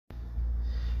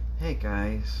Hey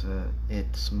guys,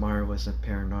 it's Marvelous and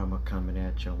Paranormal coming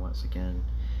at you once again,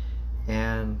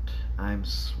 and I'm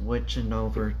switching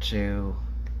over to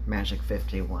Magic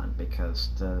 51 because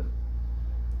the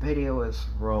video is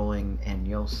rolling and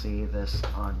you'll see this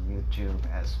on YouTube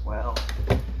as well.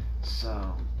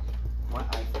 So,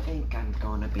 what I think I'm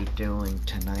going to be doing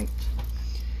tonight,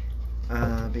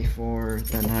 before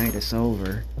the night is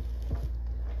over,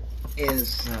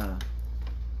 is,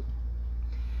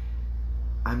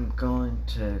 I'm going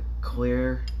to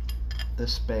clear the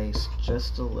space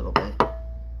just a little bit.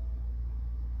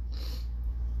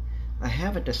 I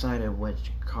haven't decided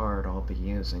which card I'll be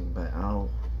using, but I'll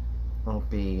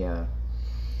be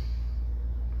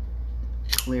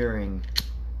clearing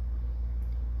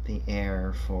the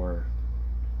air for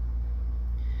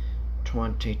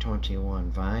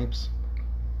 2021 vibes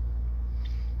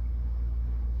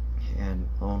and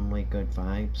only good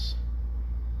vibes.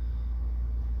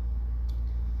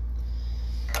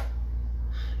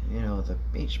 You know, the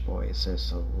Beach Boys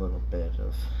is a little bit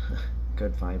of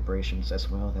good vibrations as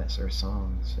well. That's their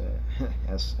songs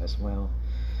as well.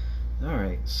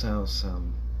 Alright, so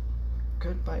some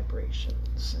good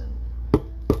vibrations, and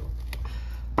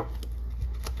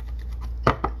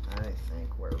I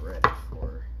think we're ready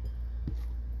for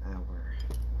our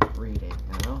reading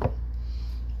now.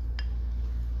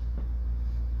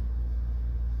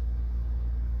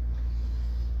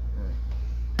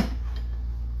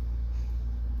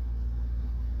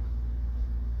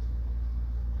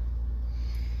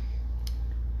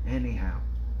 Anyhow,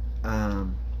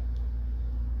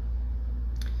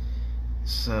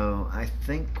 so I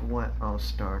think what I'll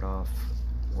start off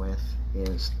with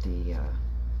is the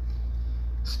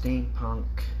steampunk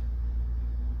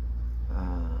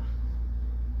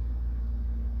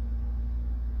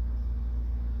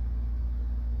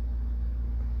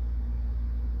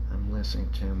I'm listening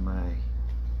to my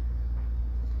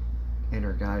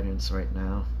inner guidance right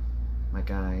now, my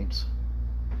guides.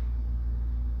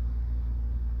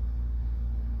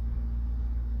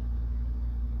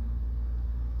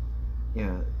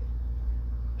 Yeah,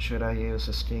 should I use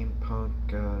a steampunk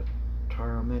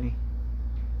Taro Mini?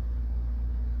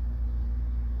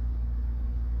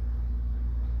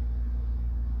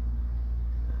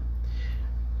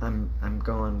 I'm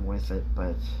going with it,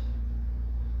 but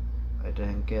I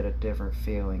didn't get a different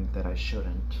feeling that I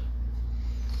shouldn't.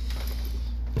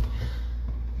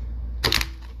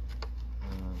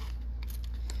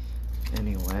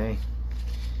 Anyway,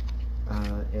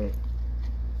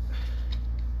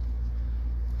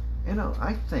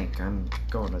 I think I'm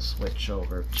going to switch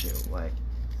over to like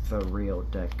the real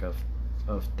deck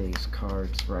of these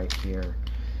cards right here,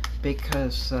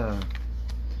 because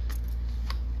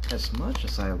as much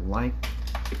as I like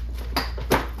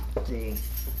the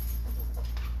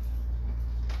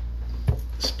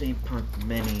Steampunk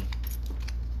Mini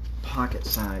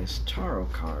pocket-sized tarot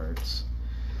cards,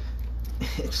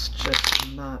 it's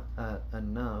just not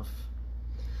enough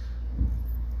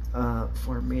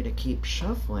for me to keep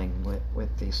shuffling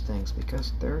with these things,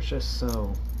 because they're just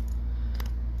so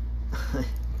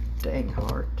dang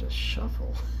hard to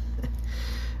shuffle.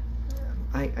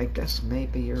 I guess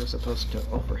maybe you're supposed to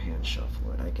overhand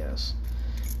shuffle it, I guess.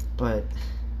 But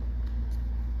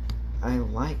I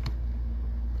like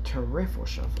to riffle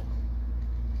shuffle.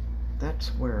 That's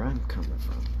where I'm coming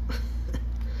from.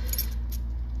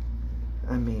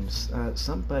 I mean,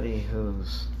 somebody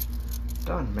who's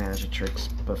done magic tricks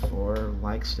before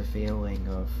likes the feeling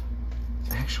of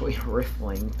actually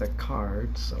riffling the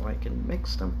cards so I can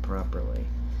mix them properly.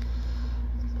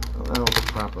 Well,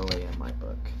 properly in my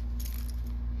book.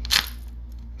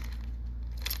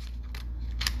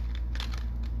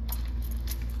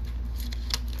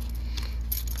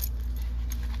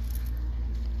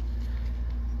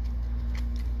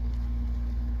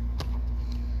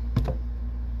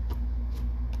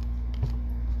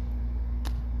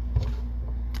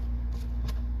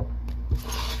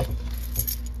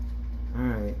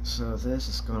 So this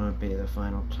is going to be the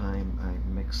final time I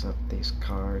mix up these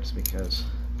cards, because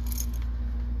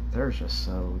they're just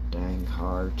so dang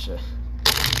hard to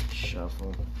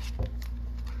shuffle.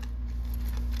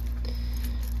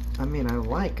 I mean, I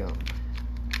like them.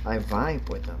 I vibe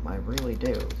with them, I really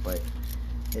do, but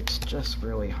it's just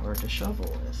really hard to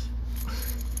shuffle with.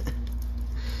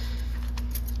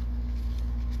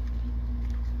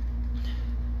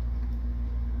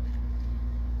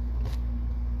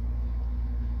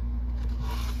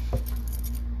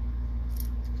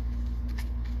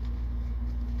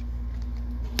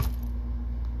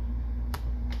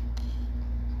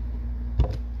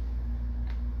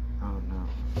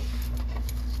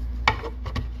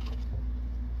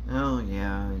 Oh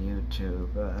yeah, you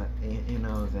YouTube. You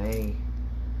know, they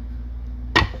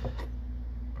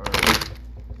are.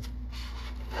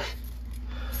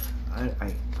 I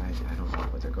don't know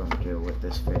what they're going to do with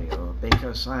this video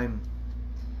because I'm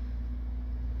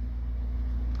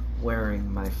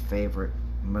wearing my favorite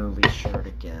movie shirt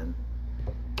again.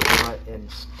 But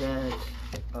instead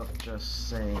of just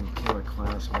saying Killer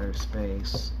Clowns from Outer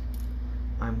Space,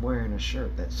 I'm wearing a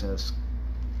shirt that says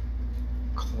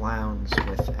Clowns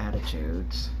with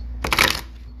Attitudes,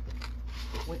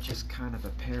 which is kind of a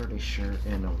parody shirt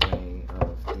in a way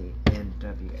of the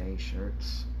NWA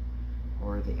shirts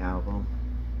or the album.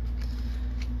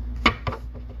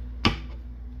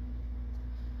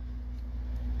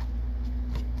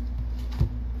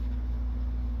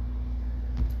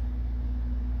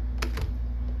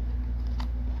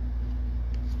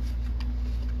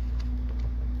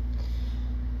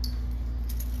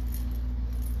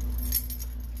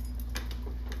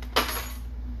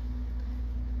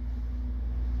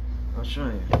 I'll show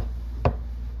you.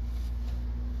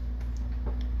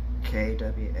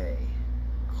 KWA,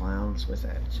 Clowns with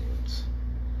Attitudes.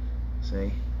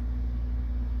 See?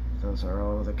 Those are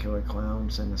all the killer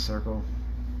clowns in the circle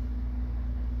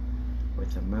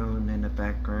with the moon in the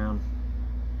background.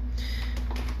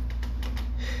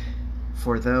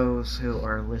 For those who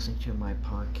are listening to my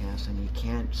podcast and you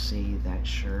can't see that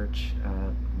shirt,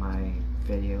 my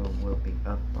video will be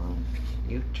up on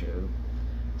YouTube,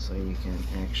 so you can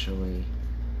actually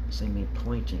see me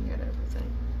pointing at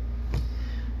everything.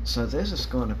 So this is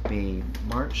going to be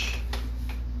March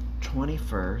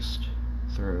 21st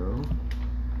through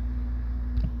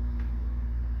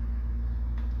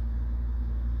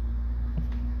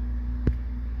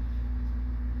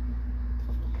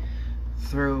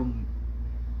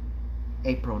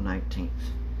April 19th.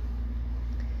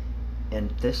 And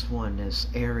this one is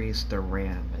Aries the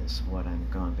Ram is what I'm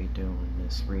going to be doing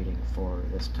this reading for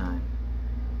this time.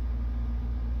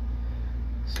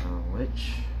 So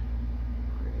which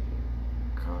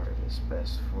card is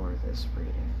best for this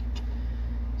reading?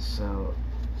 So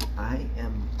I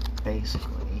am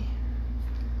basically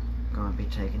going to be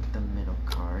taking the middle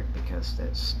card because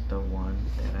that's the one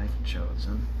that I've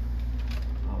chosen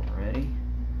already.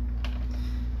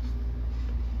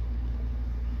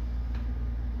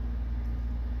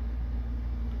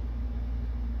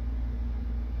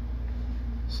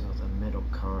 So the middle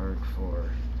card for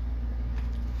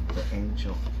the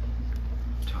Angel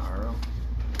Tarot.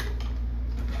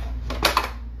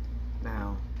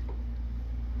 Now,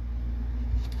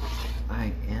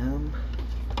 I am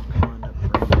going to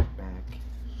bring it back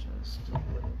just a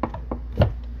little bit.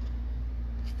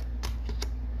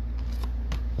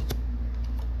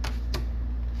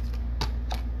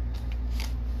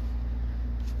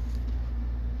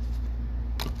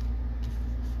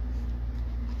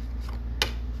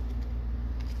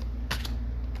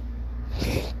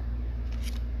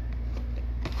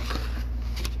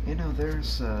 You know,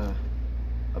 there's a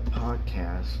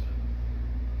podcast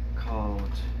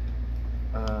called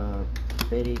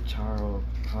Biddy Tarot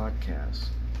Podcast.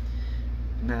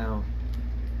 Now,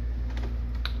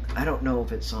 I don't know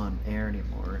if it's on air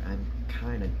anymore. I'm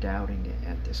kind of doubting it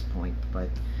at this point, but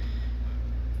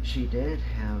she did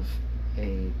have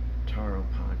a tarot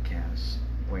podcast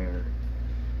where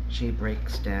she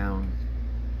breaks down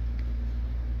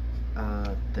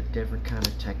the different kind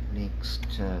of techniques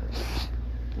to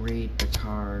read the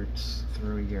cards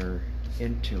through your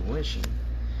intuition.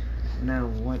 Now,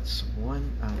 what's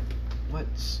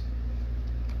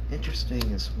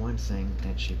interesting is one thing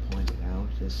that she pointed out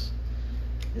is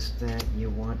that you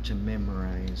want to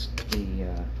memorize the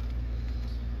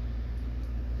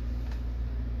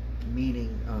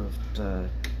meaning of the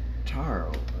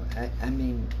tarot. I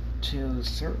mean, to a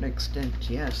certain extent,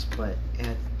 yes, but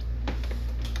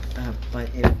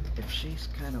if she's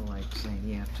kind of like saying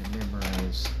you have to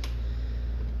memorize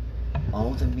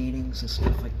all the meanings and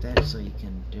stuff like that so you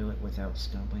can do it without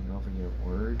stumbling over your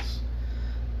words,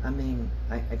 I mean,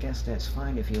 I guess that's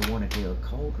fine if you want to do a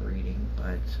cold reading,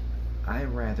 but I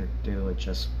rather do it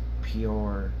just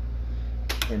pure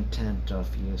intent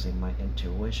of using my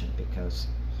intuition, because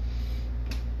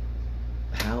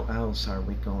how else are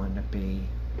we going to be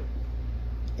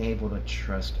able to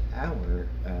trust our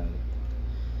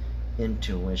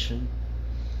intuition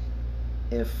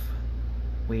if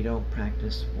we don't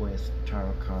practice with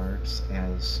tarot cards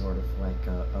as sort of like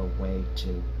a way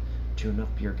to tune up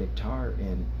your guitar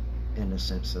in the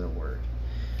sense of the word.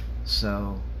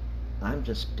 So I'm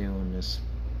just doing this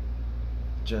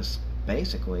just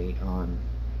basically on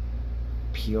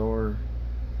pure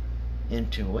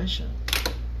intuition.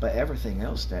 But everything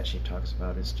else that she talks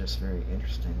about is just very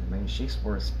interesting. I mean, she's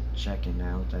worth checking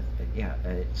out. Yeah,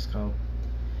 it's called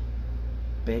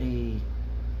Biddy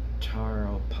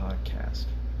Taro Podcast.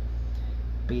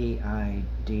 Biddy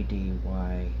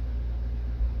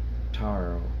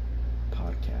Taro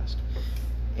Podcast.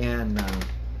 And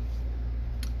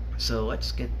so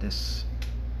let's get this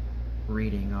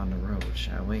reading on the road,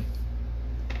 shall we?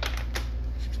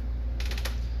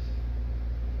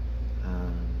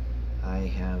 I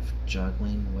have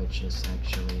juggling, which is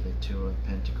actually the Two of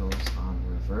Pentacles on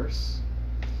reverse.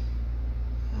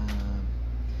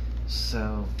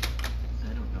 So,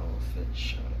 I don't know if it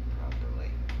showed it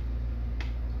properly.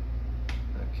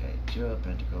 Okay, Two of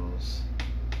Pentacles,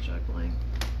 juggling.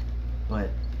 But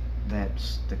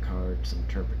that's the card's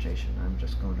interpretation. I'm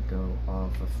just going to go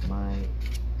off of my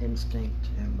instinct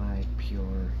and my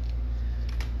pure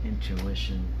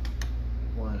intuition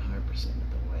 100% of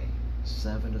the way.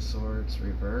 Seven of Swords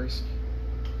reversed.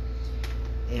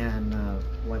 And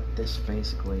what this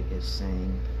basically is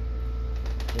saying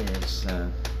is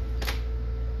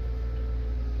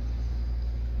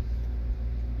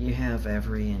you have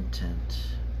every intent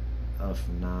of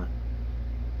not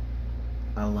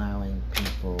allowing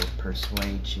people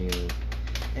persuade you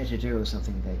into doing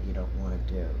something that you don't want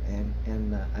to do.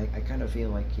 And I kind of feel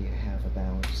like you have a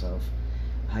balance of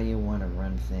how you want to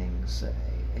run things.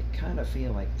 I kind of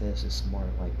feel like this is more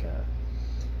like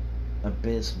a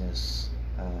business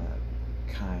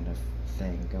kind of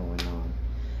thing going on.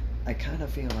 I kind of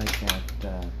feel like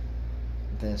that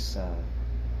this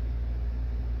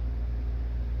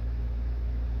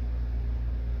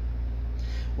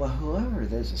well, whoever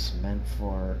this is meant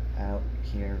for out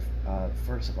here,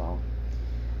 first of all,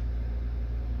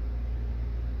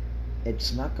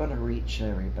 it's not going to reach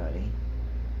everybody,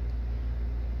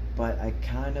 but I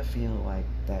kind of feel like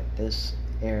that this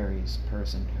Aries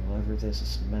person, whoever this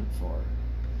is meant for,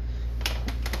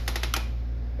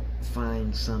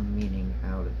 find some meaning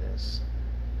out of this.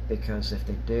 Because if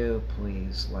they do,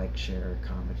 please like, share,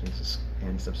 comment,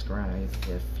 and subscribe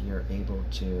if you're able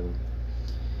to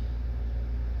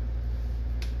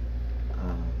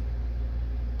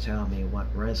tell me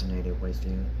what resonated with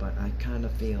you. But I kind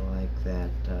of feel like that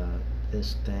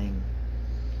this thing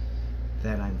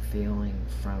that I'm feeling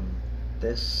from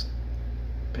this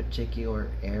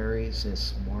particular Aries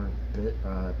is more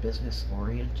business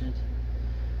oriented.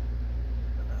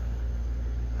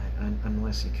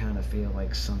 Unless you kind of feel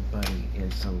like somebody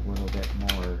is a little bit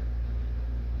more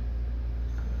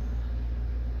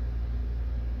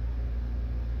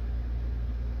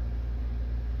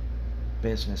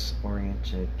business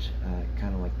oriented,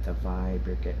 kind of like the vibe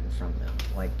you're getting from them.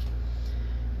 Like,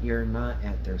 you're not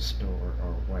at their store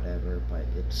or whatever, but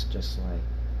it's just like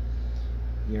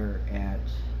you're at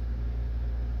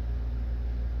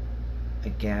a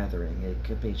gathering. It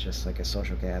could be just like a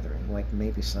social gathering. Like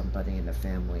maybe somebody in the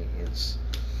family is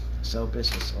so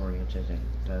business oriented and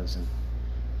doesn't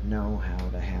know how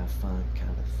to have fun,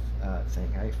 kind of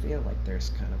thing. I feel like there's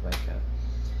kind of like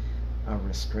a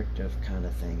restrictive kind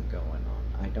of thing going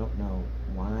on. I don't know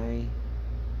why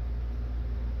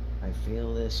I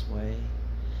feel this way.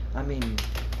 I mean,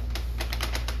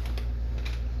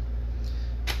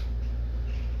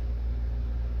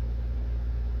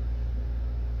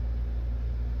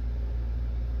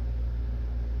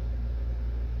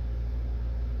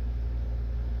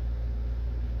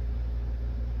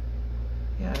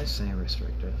 yeah, I say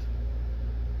restrictive.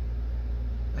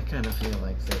 I kind of feel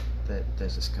like that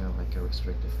this is kind of like a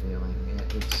restrictive feeling.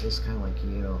 It's kind of like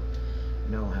you don't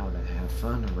know how to have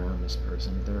fun around this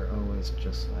person. They're always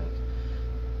just like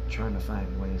trying to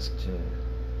find ways to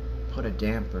put a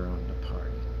damper on the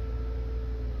party,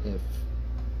 if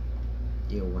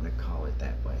you want to call it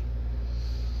that way.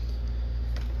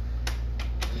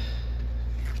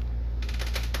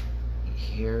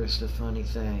 Here's the funny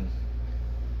thing.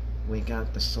 We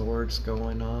got the swords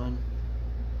going on.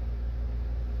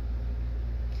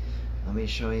 Let me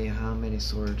show you how many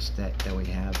swords that we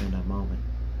have in a moment.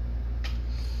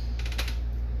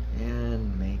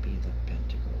 And maybe the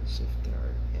pentacles, if there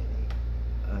are any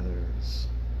others.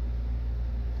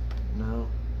 No,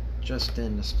 just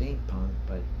in the steampunk,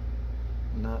 but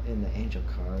not in the angel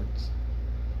cards.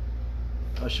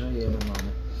 I'll show you in a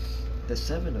moment. The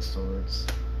Seven of Swords,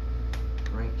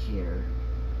 right here,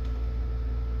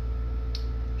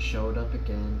 showed up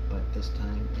again, but this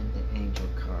time in the angel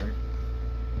card.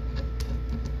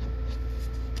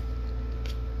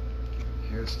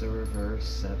 Here's the reverse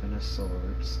Seven of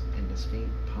Swords in the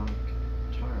steampunk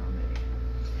tarot mini.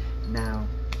 Now,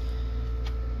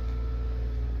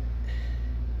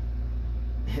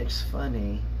 it's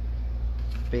funny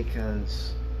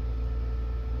because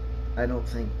I don't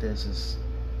think this is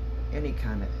any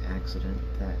kind of accident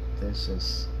that this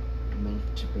is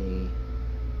meant to be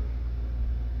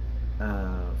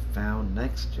found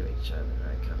next to each other.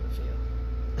 I kind of feel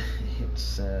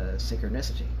it's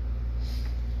synchronicity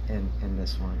in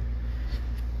this one.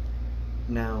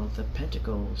 Now the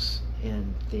pentacles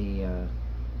in the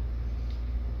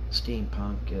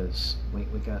steampunk is we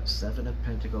got 7 of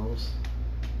pentacles.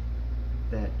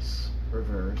 That's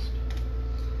reversed.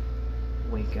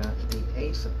 We got the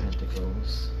Ace of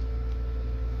Pentacles,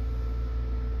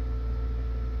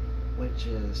 which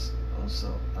is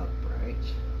also upright,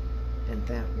 and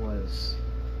that was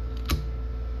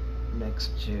next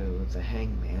to the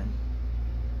Hangman.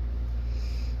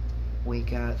 We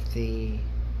got the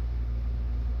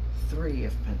 3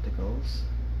 of Pentacles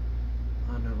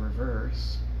on a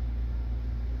reverse.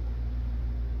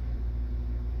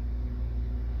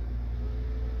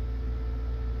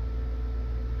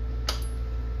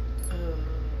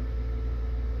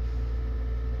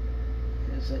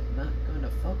 Is it not going to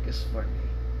focus for me?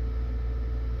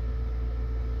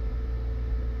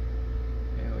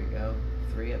 There we go.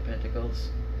 3 of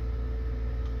Pentacles.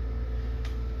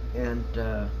 And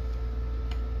let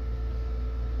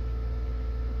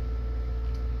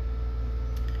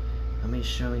me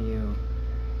show you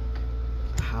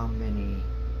how many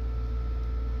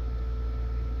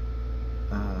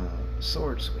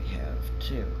swords we have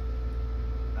too.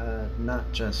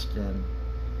 Not just in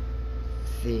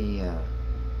the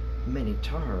mini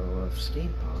Tarot of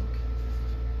steampunk,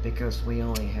 because we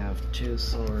only have 2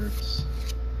 swords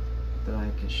that I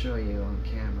can show you on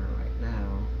camera right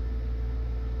now.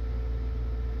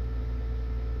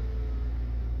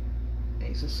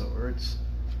 Ace of Swords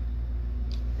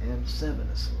and 7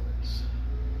 of Swords,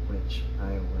 which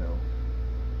I will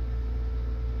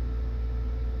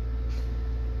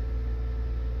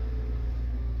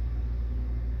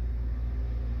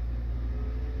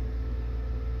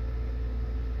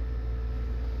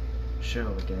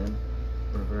show again,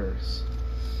 reverse.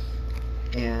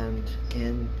 And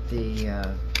in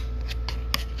the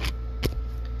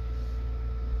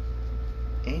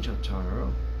Angel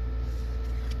Tarot,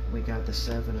 we got the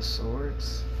 7 of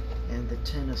Swords and the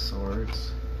 10 of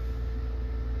Swords.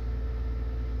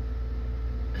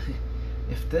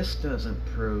 If this doesn't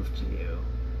prove to you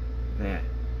that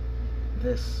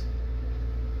this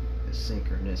is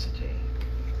synchronicity,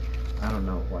 I don't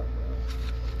know what will.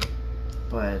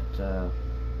 But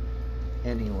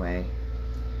anyway,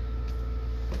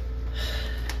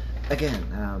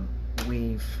 again,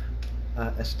 we've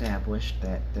established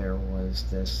that there was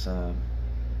this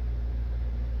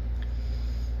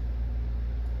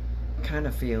kind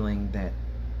of feeling that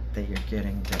you're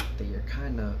getting, that you're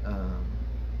kind of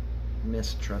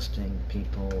mistrusting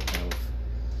people, of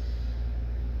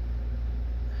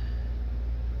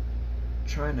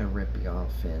trying to rip you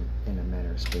off in a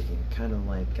manner of speaking, kind of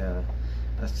like a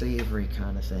thievery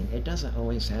kind of thing. It doesn't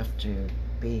always have to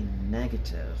be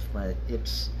negative, but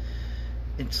it's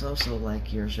also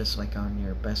like you're just like on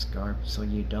your best guard, so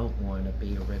you don't want to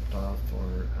be ripped off,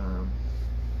 or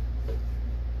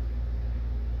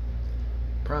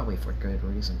probably for good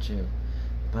reason too.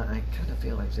 But I kind of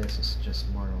feel like this is just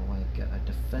more like a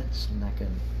defense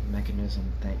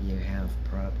mechanism that you have,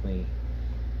 probably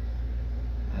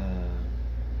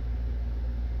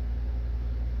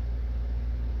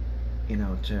you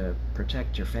know, to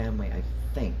protect your family. I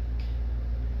think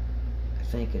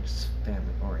it's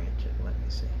family oriented. Let me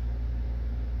see.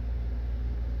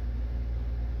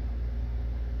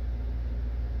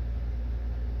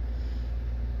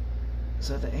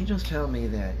 So the angels tell me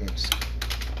that it's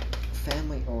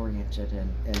family oriented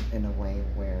in a way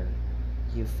where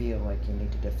you feel like you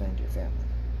need to defend your family.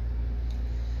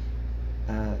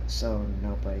 So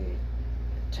nobody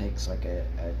takes like a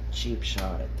cheap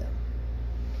shot at them.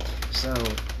 So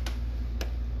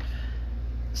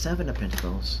 7 of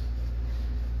Pentacles,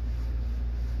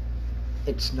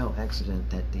 it's no accident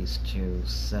that these 2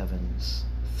 sevens,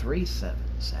 3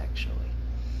 sevens actually,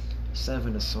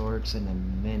 7 of Swords in a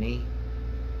mini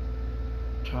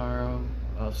Tarot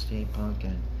of steampunk,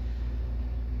 and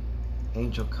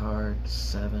Angel card,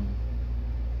 7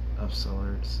 of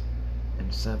Swords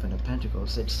and 7 of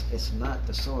Pentacles. It's not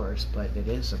the Swords, but it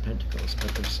is the Pentacles,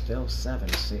 but there's still 7.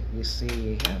 So you see,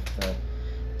 you have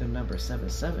the number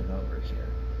 77 over here.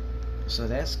 So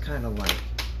that's kind of like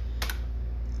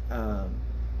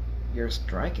you're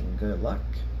striking good luck,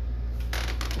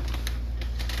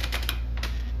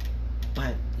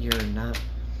 but you're not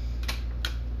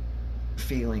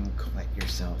feeling quite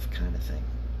yourself, kind of thing.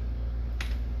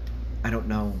 I don't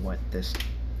know what this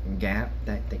gap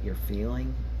that you're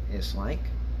feeling is like,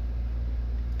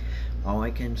 all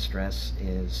I can stress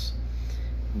is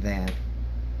that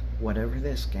whatever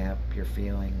this gap you're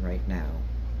feeling right now,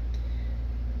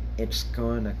 it's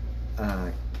going to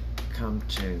come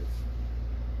to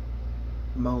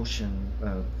motion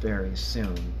very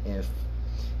soon.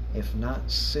 If not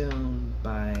soon,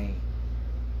 by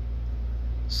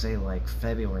say like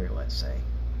February, let's say,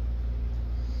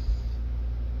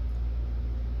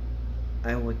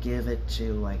 I would give it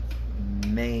to like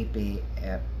maybe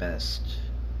at best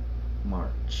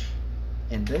March.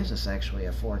 And this is actually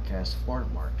a forecast for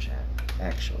March,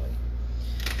 actually.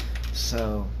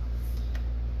 So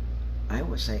I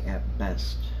would say at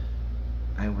best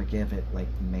I would give it like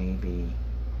maybe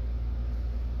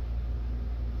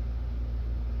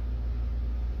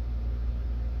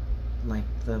like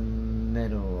the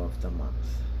middle of the month.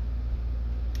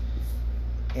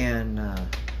 And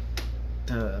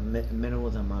the middle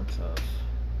of the month of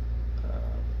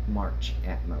March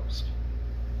at most.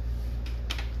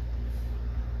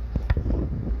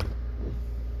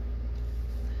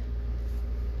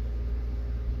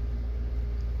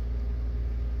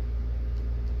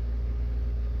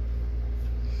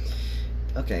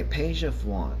 Okay, Page of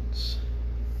Wands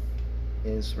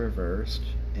is reversed,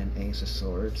 and Ace of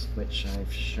Swords, which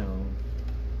I've shown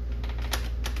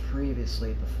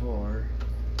previously before,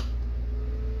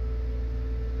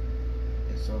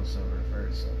 is also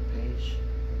reversed. So Page,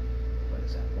 what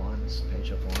is that, Wands?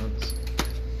 Page of Wands.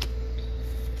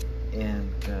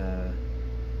 And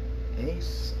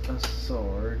Ace of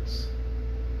Swords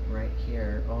right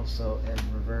here, also in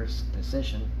reverse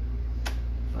position.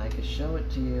 If I could show it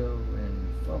to you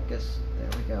in focus, there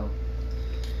we go.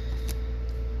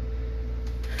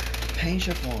 Page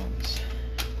of Wands.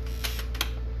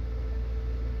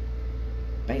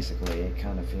 Basically, it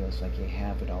kind of feels like you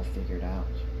have it all figured out.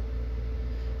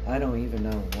 I don't even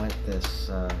know what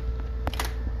this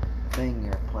thing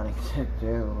you're planning to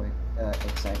do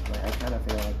exactly. I kind of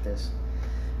feel like this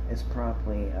is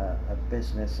probably a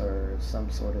business or some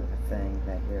sort of a thing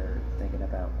that you're thinking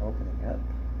about opening up.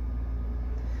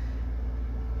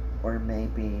 Or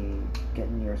maybe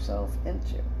getting yourself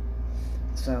into.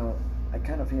 So I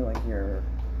kind of feel like you're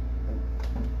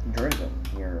driven,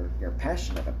 you're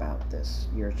passionate about this.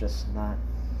 You're just not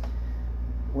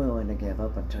willing to give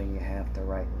up until you have the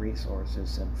right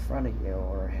resources in front of you,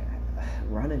 or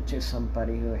run into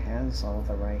somebody who has all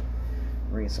the right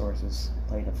resources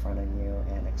laid in front of you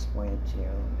and explain to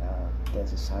you,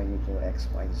 this is how you do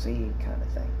XYZ kind of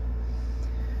thing.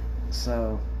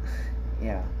 So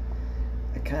yeah,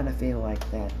 I kind of feel like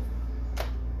that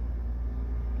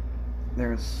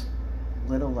there's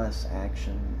little less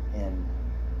action in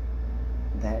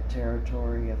that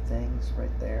territory of things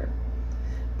right there,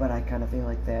 but I kind of feel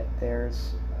like that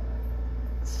there's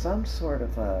some sort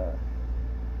of a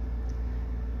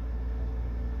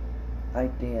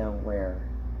idea where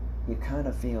you kind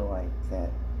of feel like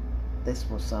that this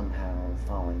will somehow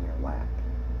fall in your lap.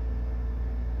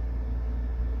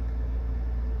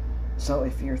 So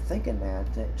if you're thinking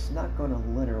that, it's not going to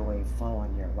literally fall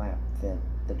in your lap, the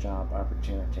job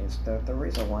opportunities. The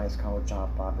reason why it's called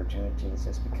job opportunities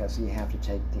is because you have to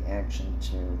take the action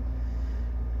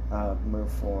to move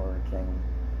forward and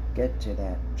get to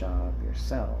that job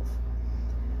yourself.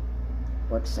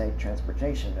 Let's say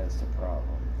transportation is the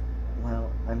problem.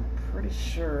 Well, I'm pretty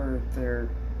sure there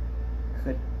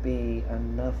could be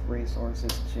enough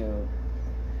resources to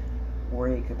where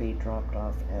you could be dropped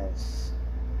off as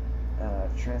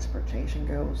transportation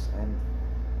goes. I'm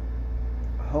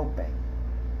hoping,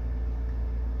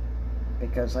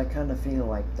 because I kind of feel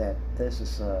like that this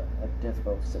is a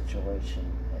difficult situation.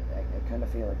 I kind of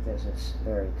feel like this is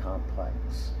very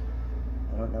complex.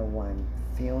 I don't know why I'm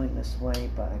feeling this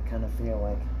way, but I kind of feel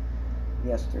like,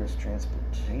 yes, there's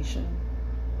transportation,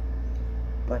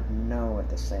 but no at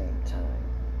the same time.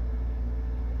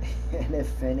 And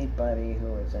if anybody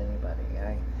who is anybody,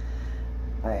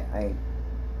 I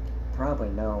probably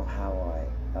know how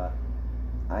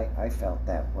I felt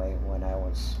that way when I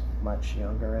was much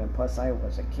younger, and plus I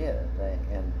was a kid,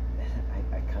 and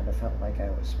I kind of felt like I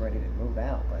was ready to move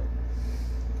out, but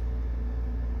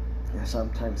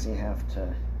sometimes you have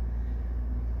to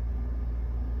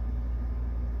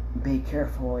be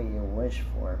careful what you wish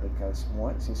for, because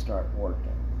once you start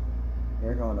working,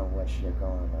 you're going to wish you're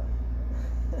going to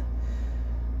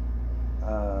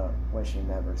wish you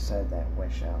never said that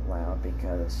wish out loud,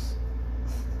 because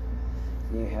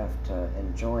you have to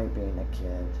enjoy being a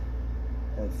kid,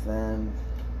 and then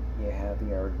you have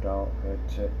your adulthood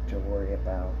to worry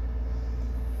about.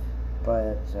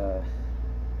 But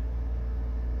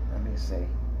let me see.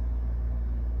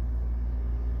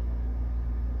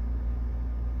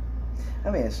 I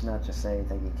mean, it's not to say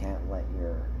that you can't let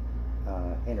your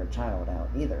inner child out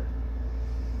either.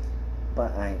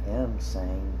 But I am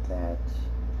saying that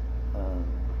um,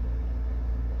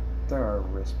 there are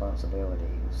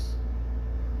responsibilities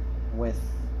with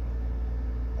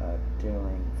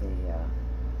doing the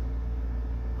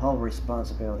whole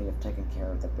responsibility of taking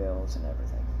care of the bills and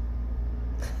everything.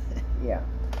 Yeah.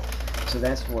 So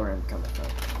that's where I'm coming from.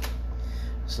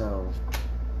 So,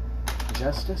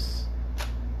 justice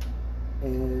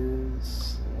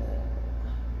is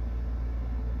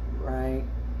right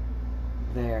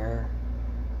there.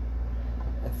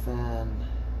 And then,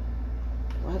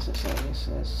 what does it say? It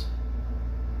says,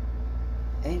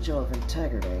 Angel of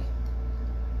Integrity.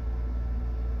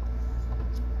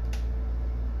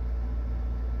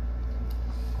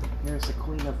 Here's the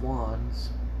Queen of Wands.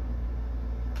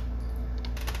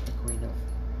 The Queen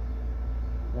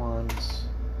of Wands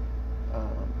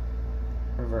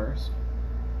reversed.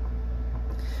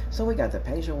 So we got the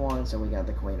Page of Wands and we got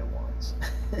the Queen of Wands.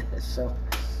 So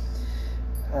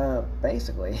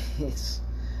basically, it's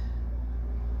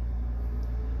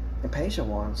the Page of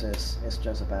Wands is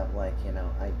just about, like, you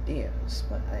know, ideas,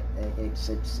 but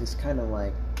it's kind of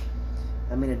like,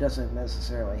 I mean, it doesn't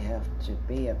necessarily have to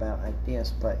be about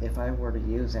ideas, but if I were to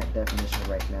use that definition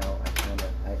right now,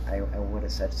 I would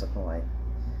have said something like,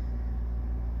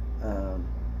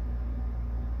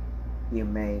 you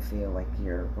may feel like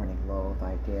you're running low of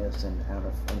ideas and out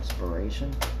of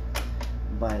inspiration,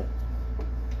 but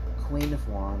Queen of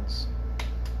Wands,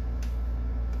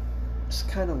 it's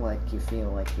kind of like you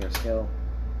feel like you're still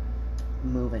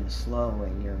moving slow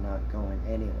and you're not going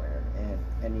anywhere,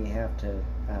 and you have to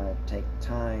take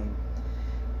time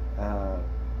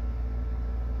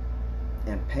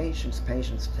and patience.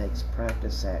 Patience takes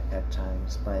practice at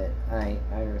times, but I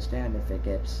understand if it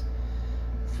gets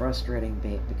frustrating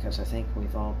because I think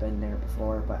we've all been there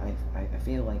before, but I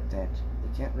feel like that you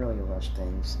can't really rush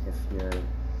things if you're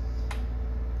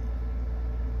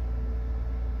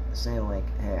saying,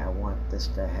 like, hey, I want this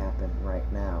to happen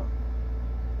right now.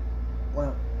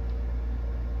 Well,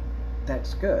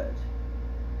 that's good.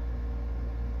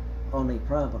 Only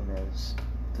problem is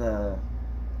the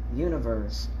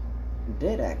universe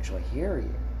did actually hear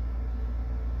you,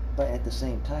 but at the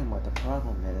same time, what the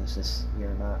problem is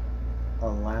you're not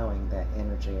allowing that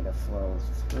energy to flow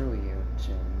through you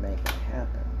to make it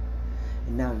happen.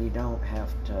 And now you don't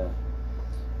have to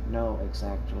know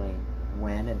exactly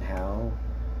when and how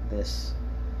this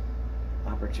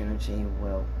opportunity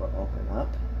will open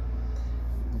up,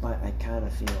 but I kind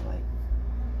of feel like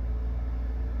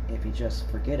if you just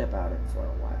forget about it for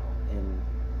a while and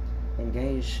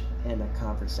engage in a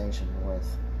conversation with,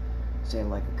 say,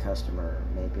 like a customer,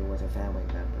 maybe with a family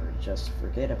member, just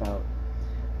forget about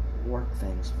work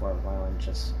things for a while and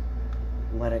just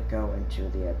let it go into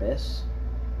the abyss,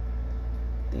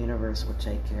 the universe will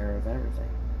take care of everything.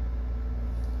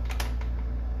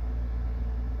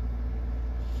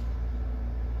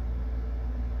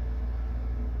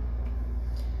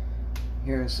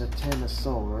 Here's a Ten of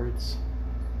Swords.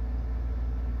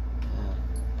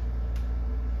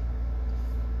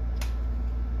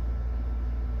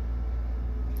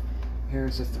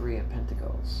 Here's a Three of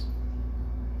Pentacles.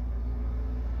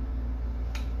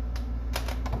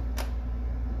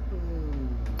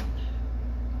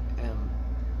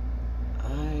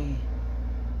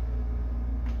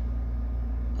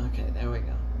 Okay, there we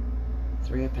go.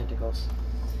 Three of Pentacles.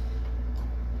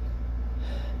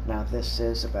 Now this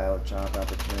is about job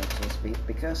opportunities,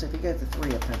 because if you get the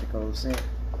Three of Pentacles, it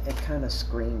kind of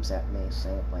screams at me,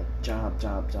 saying, like, job,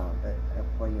 job, job.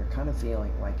 Well, you're kind of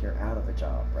feeling like you're out of a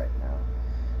job right now.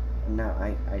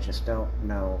 Now, I just don't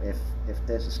know if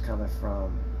this is coming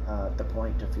from the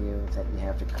point of view that you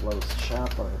have to close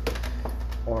shop,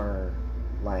 or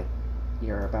like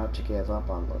you're about to give up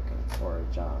on looking for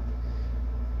a job.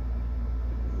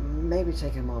 Maybe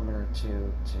take a moment or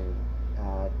two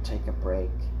to take a break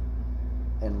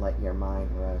and let your mind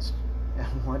rest.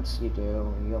 And once you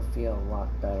do, you'll feel a lot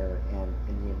better, and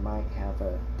you might have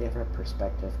a different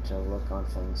perspective to look on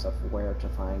things of where to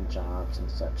find jobs and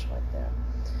such like that.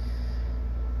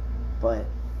 But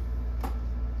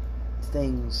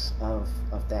things of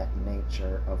that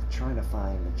nature of trying to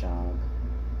find a job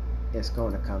is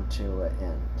going to come to an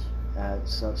end.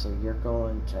 So you're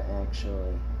going to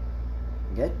actually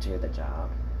get to the job.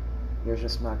 You're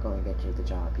just not going to get to the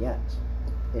job yet.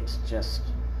 It's just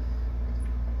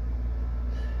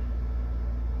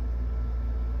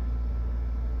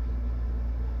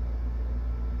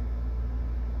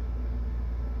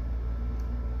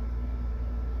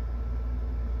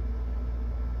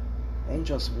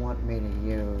angels want me to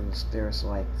use, there's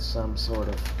like some sort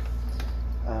of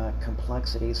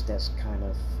complexities that's kind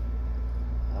of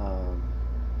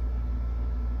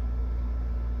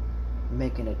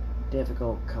making it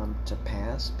difficult come to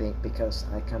pass because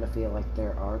I kind of feel like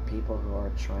there are people who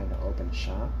are trying to open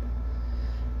shop,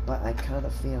 but I kind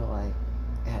of feel like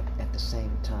at the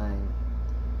same time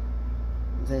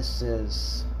this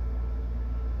is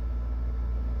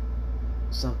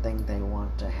something they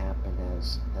want to happen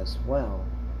as well.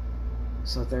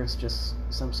 So there's just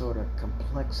some sort of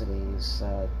complexities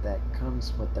that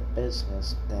comes with the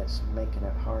business that's making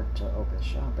it hard to open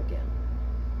shop again.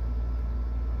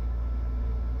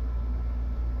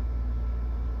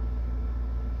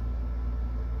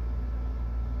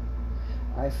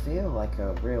 I feel like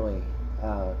a really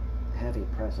heavy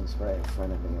presence right in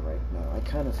front of me right now. I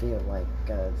kind of feel like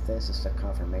this is a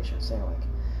confirmation saying like,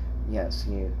 yes,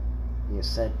 you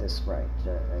said this right.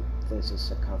 This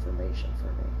is a confirmation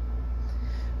for me.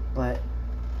 But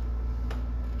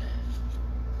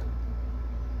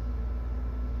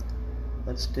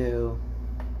let's do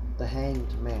the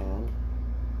Hanged Man.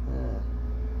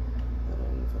 I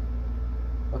don't even.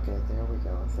 Okay, there we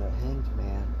go. The Hanged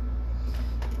Man.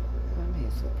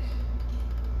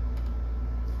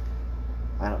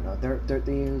 I don't know. They're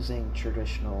using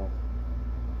traditional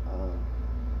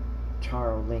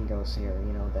tarot lingos here.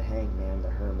 You know, the Hangman, the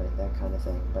Hermit, that kind of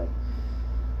thing. But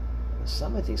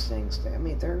some of these things, I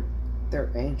mean,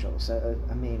 they're angels.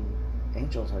 I mean,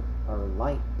 angels are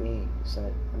light beings.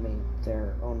 I mean,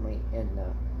 they're only in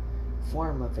the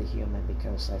form of a human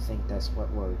because I think that's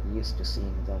what we're used to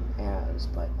seeing them as.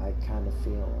 But I kind of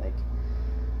feel like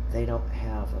they don't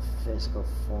have a physical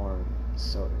form,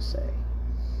 so to say.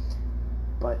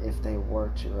 But if they were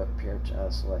to appear to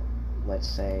us, let's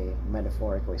say,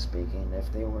 metaphorically speaking,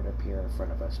 if they were to appear in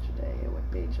front of us today, it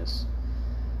would be just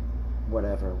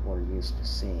whatever we're used to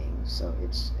seeing. So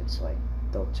it's like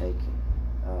they'll take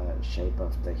shape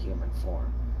of the human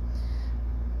form.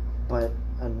 But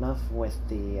enough with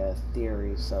the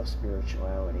theories of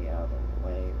spirituality out of the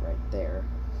way right there.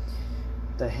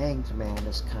 The Hanged Man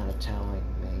is kind of telling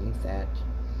me that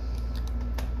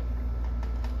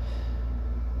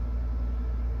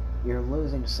you're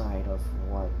losing sight of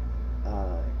what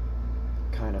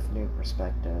kind of new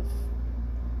perspective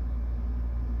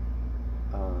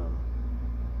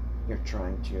you're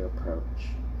trying to approach.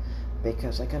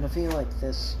 Because I kind of feel like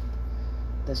this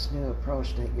new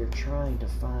approach that you're trying to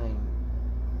find,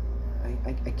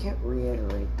 I can't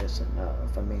reiterate this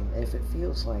enough. I mean, if it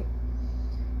feels like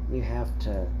you have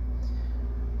to,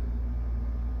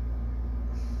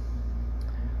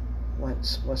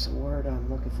 what's the word I'm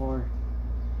looking for?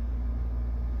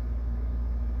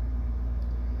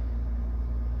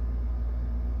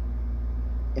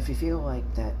 If you feel like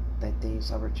that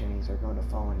these opportunities are going to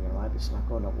fall in your lap, it's not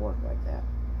going to work like that.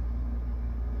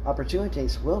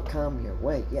 Opportunities will come your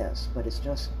way, yes, but it's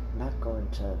just not going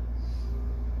to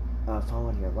fall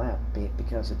in your lap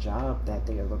because a job that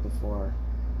you're looking for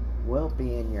will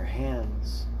be in your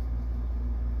hands.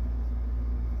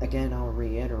 Again, I'll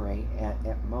reiterate,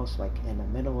 at most like in the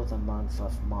middle of the month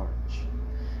of March.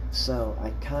 So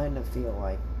I kind of feel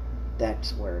like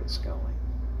that's where it's going.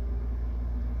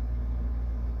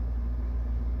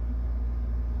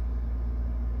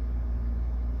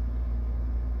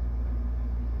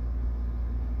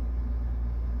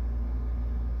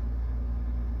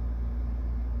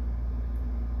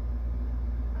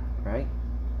 Right?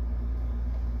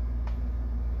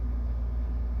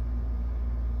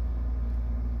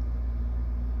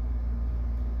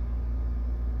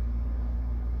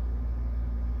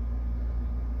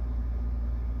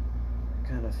 I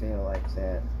kind of feel like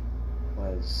that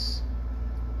was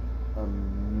a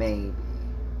maybe.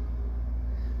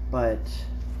 But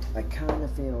I kind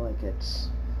of feel like it's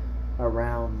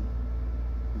around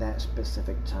that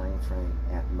specific time frame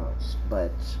at most.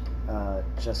 But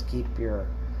just keep your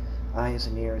eyes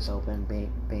and ears open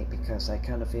because I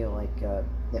kind of feel like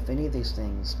if any of these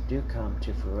things do come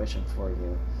to fruition for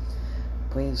you,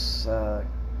 please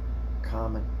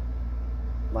comment,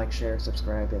 like, share,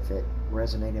 subscribe if it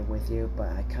resonated with you.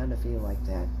 But I kind of feel like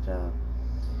that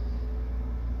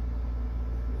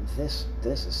this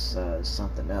is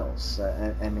something else.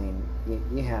 I mean,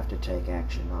 you have to take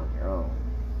action on your own.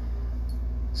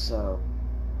 So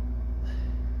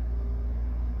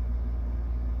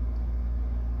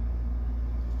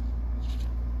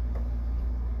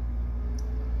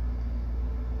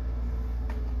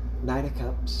Knight of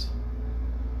Cups.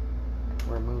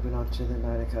 We're moving on to the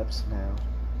Knight of Cups now.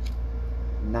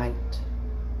 Knight,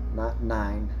 not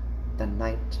nine. The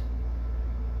Knight.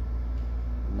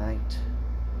 Knight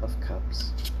of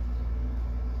Cups.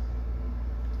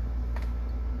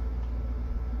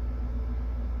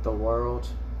 the world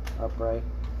upright.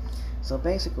 So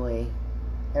basically,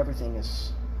 everything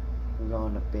is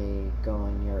going to be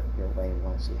going your way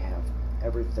once you have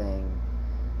everything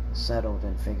settled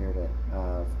and figured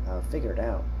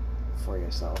out for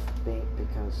yourself.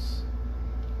 Because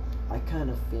I kind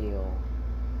of feel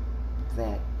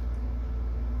that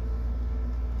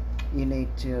you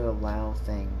need to allow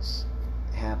things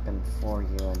happen for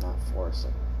you and not force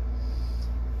it.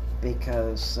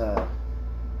 Because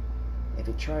if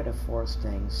you try to force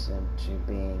things into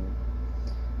being,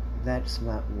 that's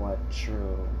not what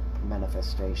true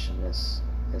manifestation is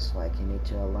like. You need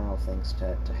to allow things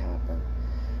to happen.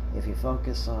 If you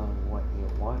focus on what you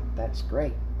want, that's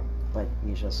great, but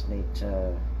you just need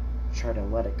to try to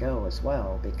let it go as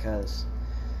well, because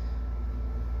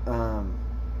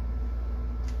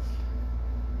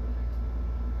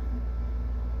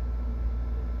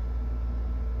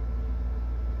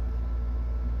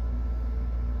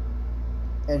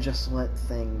and just let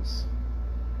things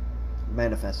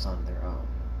manifest on their own.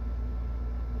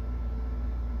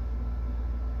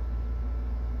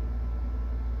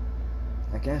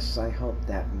 I guess I hope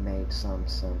that made some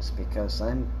sense, because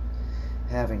I'm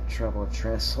having trouble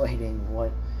translating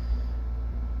what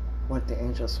the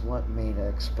angels want me to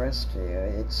express to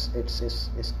you.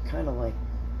 It's kind of like,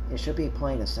 it should be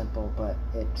plain and simple, but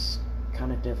it's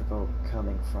kind of difficult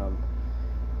coming from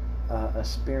a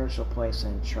spiritual place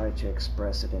and try to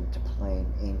express it into plain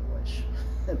English.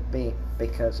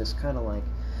 Because it's kind of like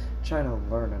trying to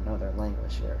learn another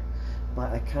language here.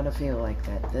 But I kind of feel like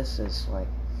that this is like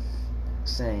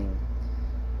saying,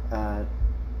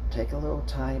 take a little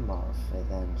time off and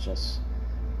then just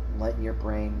let your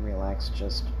brain relax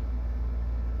just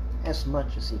as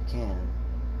much as you can.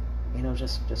 You know,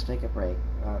 just take a break,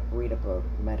 read a book,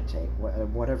 meditate,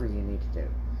 whatever you need to do.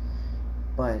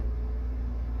 But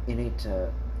you need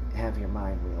to have your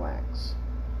mind relax.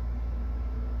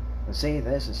 And see,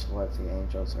 this is what the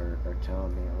angels are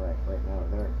telling me right now.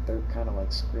 They're kind of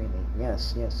like screaming,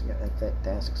 yes,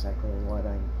 that's exactly what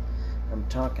I'm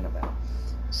talking about.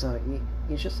 So you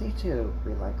just need to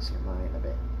relax your mind a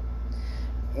bit.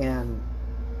 And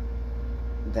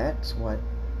that's what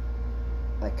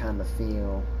I kind of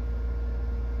feel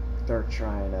they're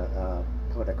trying to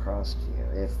put across to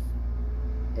you.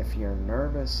 If you're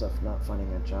nervous of not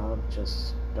finding a job,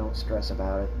 just don't stress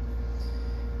about it.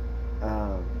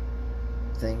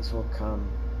 Things will come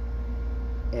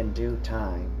in due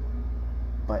time,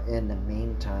 but in the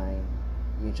meantime,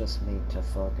 you just need to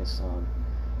focus on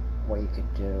what you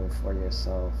could do for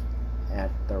yourself at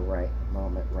the right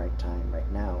moment, right time, right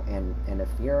now. And if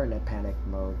you're in a panic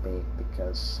mode,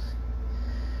 because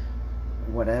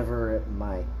whatever it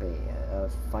might be,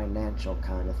 financial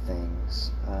kind of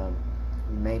things,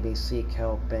 maybe seek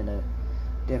help in a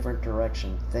different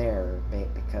direction there,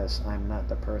 because I'm not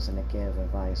the person to give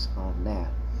advice on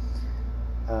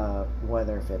that.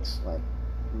 Whether if it's like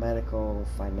medical,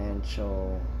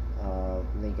 financial,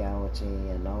 legality,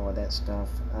 and all of that stuff,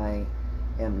 I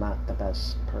am not the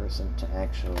best person to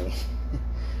actually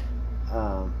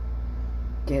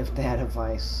give that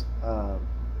advice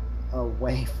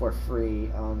away for free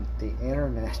on the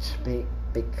internet,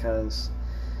 because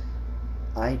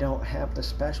I don't have the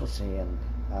specialty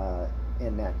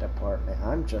in that department.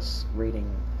 I'm just reading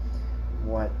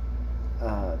what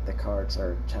the cards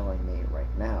are telling me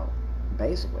right now.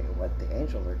 Basically, what the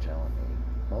angels are telling me,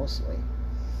 mostly.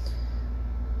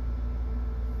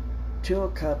 Two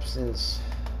of Cups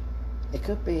it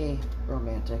could be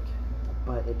romantic,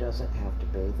 but it doesn't have to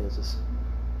be. There's this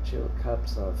Two of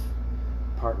Cups of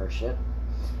partnership,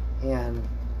 and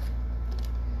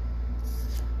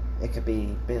it could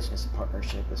be business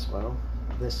partnership as well.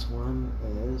 This one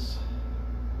is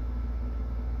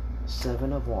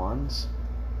Seven of Wands.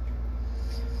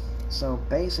 So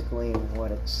basically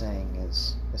what it's saying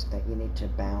is that you need to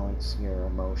balance your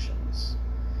emotions.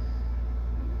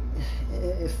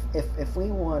 If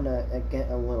we want to get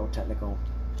a little technical,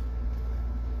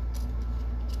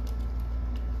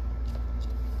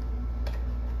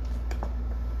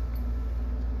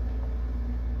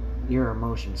 your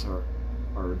emotions are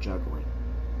juggling.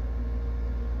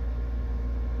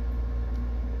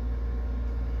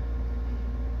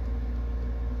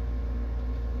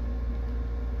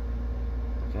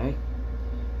 Okay?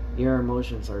 Your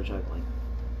emotions are juggling.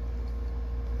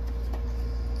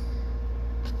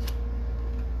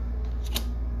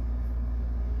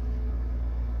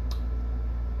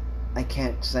 I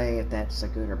can't say if that's a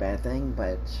good or bad thing,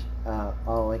 but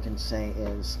all I can say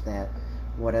is that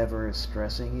whatever is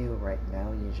stressing you right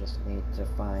now, you just need to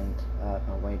find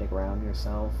a way to ground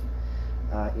yourself.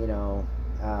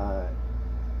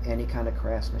 Any kind of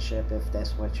craftsmanship, if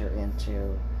that's what you're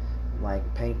into,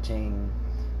 like painting,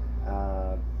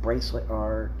 bracelet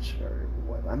art, or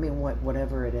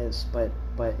whatever it is. But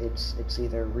it's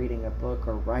either reading a book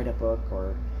or write a book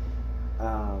or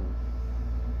um,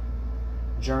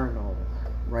 journal,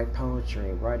 write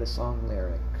poetry, write a song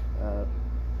lyric,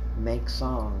 make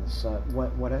songs,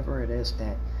 whatever it is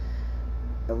that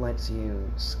lets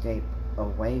you escape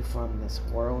away from this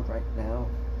world right now.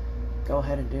 Go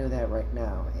ahead and do that right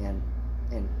now, and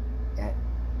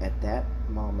at that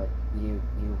moment you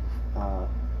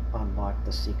unlock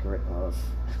the secret of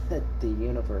the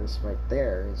universe. Right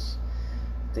there is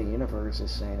the universe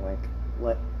is saying, like,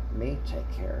 let me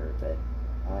take care of it.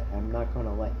 I'm not going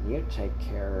to let you take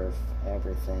care of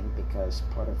everything, because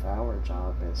part of our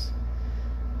job is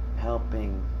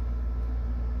helping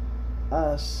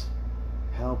us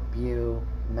help you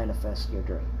manifest your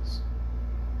dreams,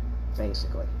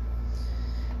 basically.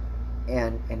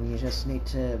 And you just need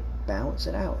to balance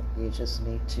it out. You just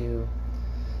need to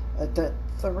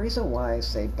the reason why I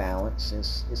say balance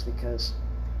is because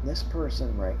this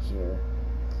person right here,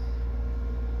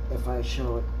 if I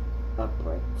show it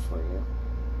upright for you,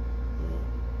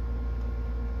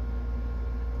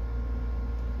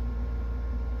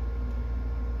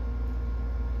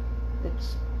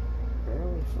 it's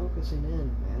barely focusing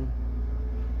in, man.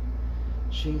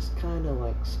 She's kind of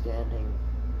like standing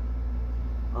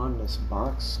on this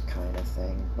box kind of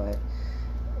thing, but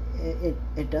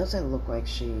it doesn't look like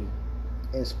she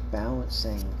is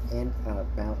bouncing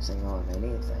on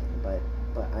anything, but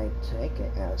I take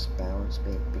it as balance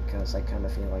because I kind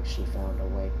of feel like she found a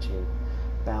way to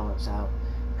balance out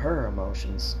her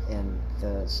emotions in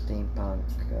the steampunk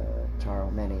Taro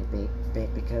Mini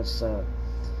because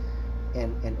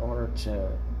in order to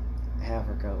have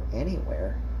her go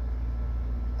anywhere,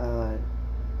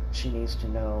 she needs to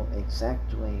know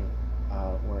exactly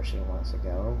where she wants to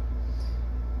go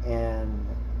and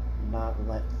not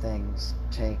let things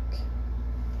take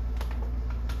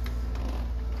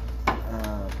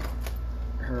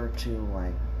her to,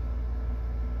 like,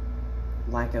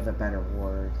 lack of a better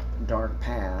word, dark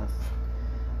path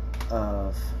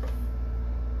of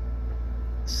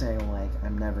saying, like,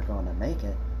 I'm never going to make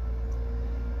it.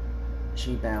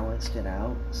 She balanced it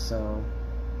out, so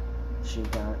she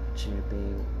got to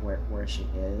be where she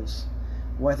is.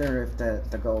 Whether if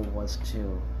the goal was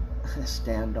to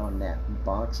stand on that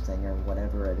box thing or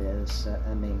whatever it is,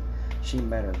 she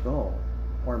met her goal.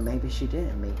 Or maybe she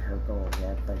didn't meet her goal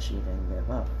yet, but she didn't give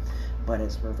up. But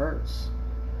it's reverse.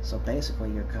 So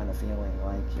basically you're kind of feeling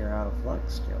like you're out of luck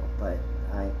still. But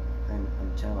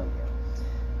I'm telling you,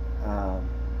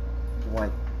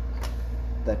 like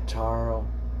the Taro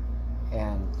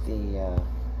and the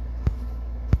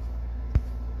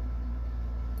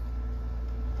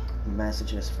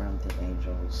messages from the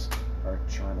angels are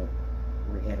trying to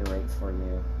reiterate for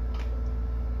you,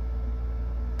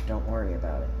 don't worry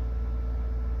about it.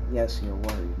 Yes, you're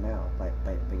worried now, but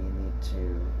you need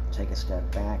to take a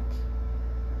step back,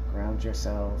 ground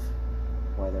yourself,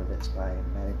 whether it's by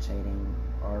meditating,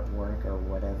 artwork, or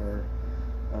whatever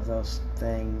of those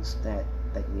things that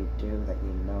you do, that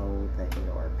you know that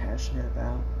you are passionate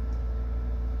about.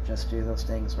 Just do those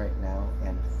things right now,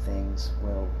 and things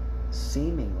will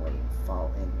seemingly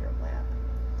fall in your lap.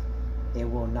 It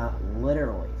will not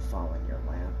literally fall in your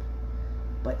lap,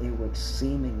 but it would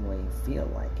seemingly feel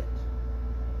like it.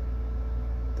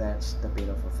 That's the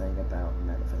beautiful thing about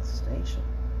manifestation.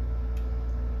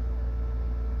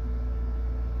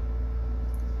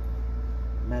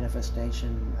 Manifesting.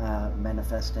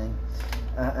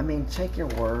 Take your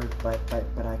word, but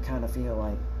I kind of feel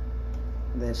like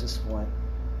this is what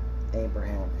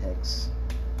Abraham Hicks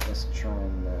is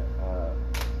trying to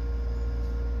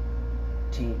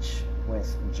teach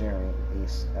with Jerry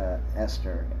and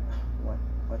Esther.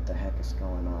 What the heck is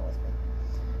going on with me?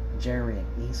 Jerry and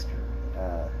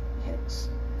Hicks.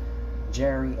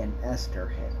 Jerry and Esther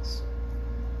Hicks.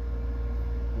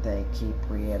 They keep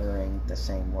reiterating the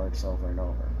same words over and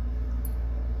over.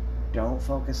 Don't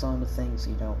focus on the things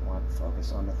you don't want.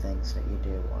 Focus on the things that you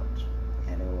do want,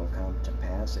 and it will come to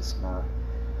pass. It's not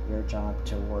your job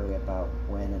to worry about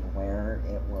when and where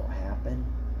it will happen.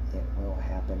 It will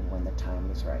happen when the time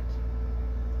is right.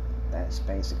 That's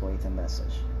basically the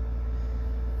message.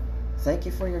 Thank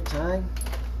you for your time.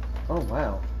 Oh,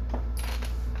 wow.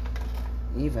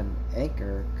 Even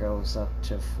Anchor goes up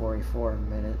to 44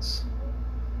 minutes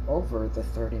over the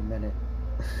 30-minute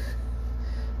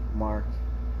mark.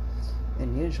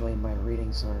 And usually my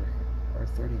readings are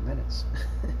 30 minutes.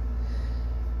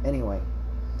 Anyway,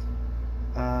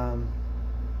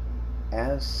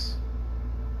 as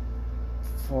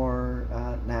for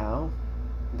now,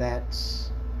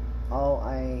 that's all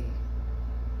I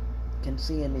can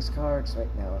see in these cards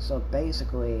right now. So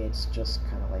basically, it's just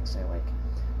kind of like saying, like,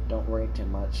 don't worry too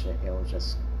much. It'll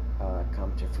just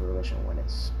come to fruition when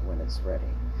it's ready.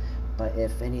 But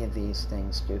if any of these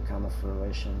things do come to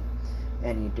fruition,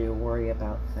 and you do worry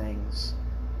about things,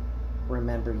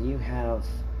 remember you have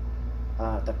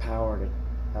the power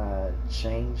to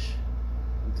change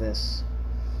this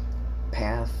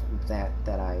path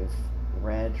that I've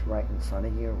read right in front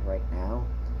of you right now.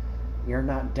 You're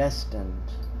not destined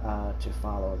to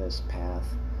follow this path.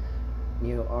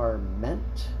 You are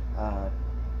meant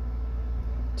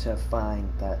to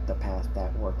find the path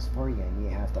that works for you, and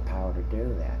you have the power to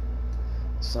do that.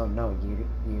 So no,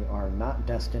 you are not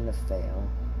destined to fail.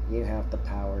 You have the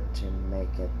power to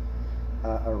make it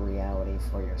a reality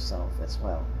for yourself as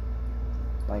well.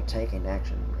 By taking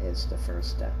action is the first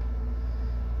step.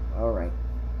 Alright,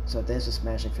 so this is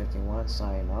Magic 51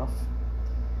 signing off.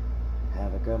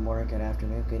 Have a good morning, good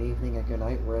afternoon, good evening, and good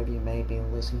night, wherever you may be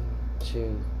listening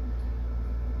to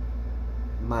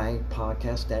my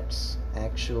podcast that's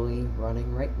actually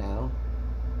running right now,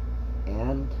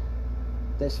 and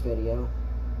this video.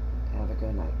 Have a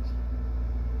good night.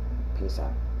 Peace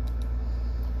out.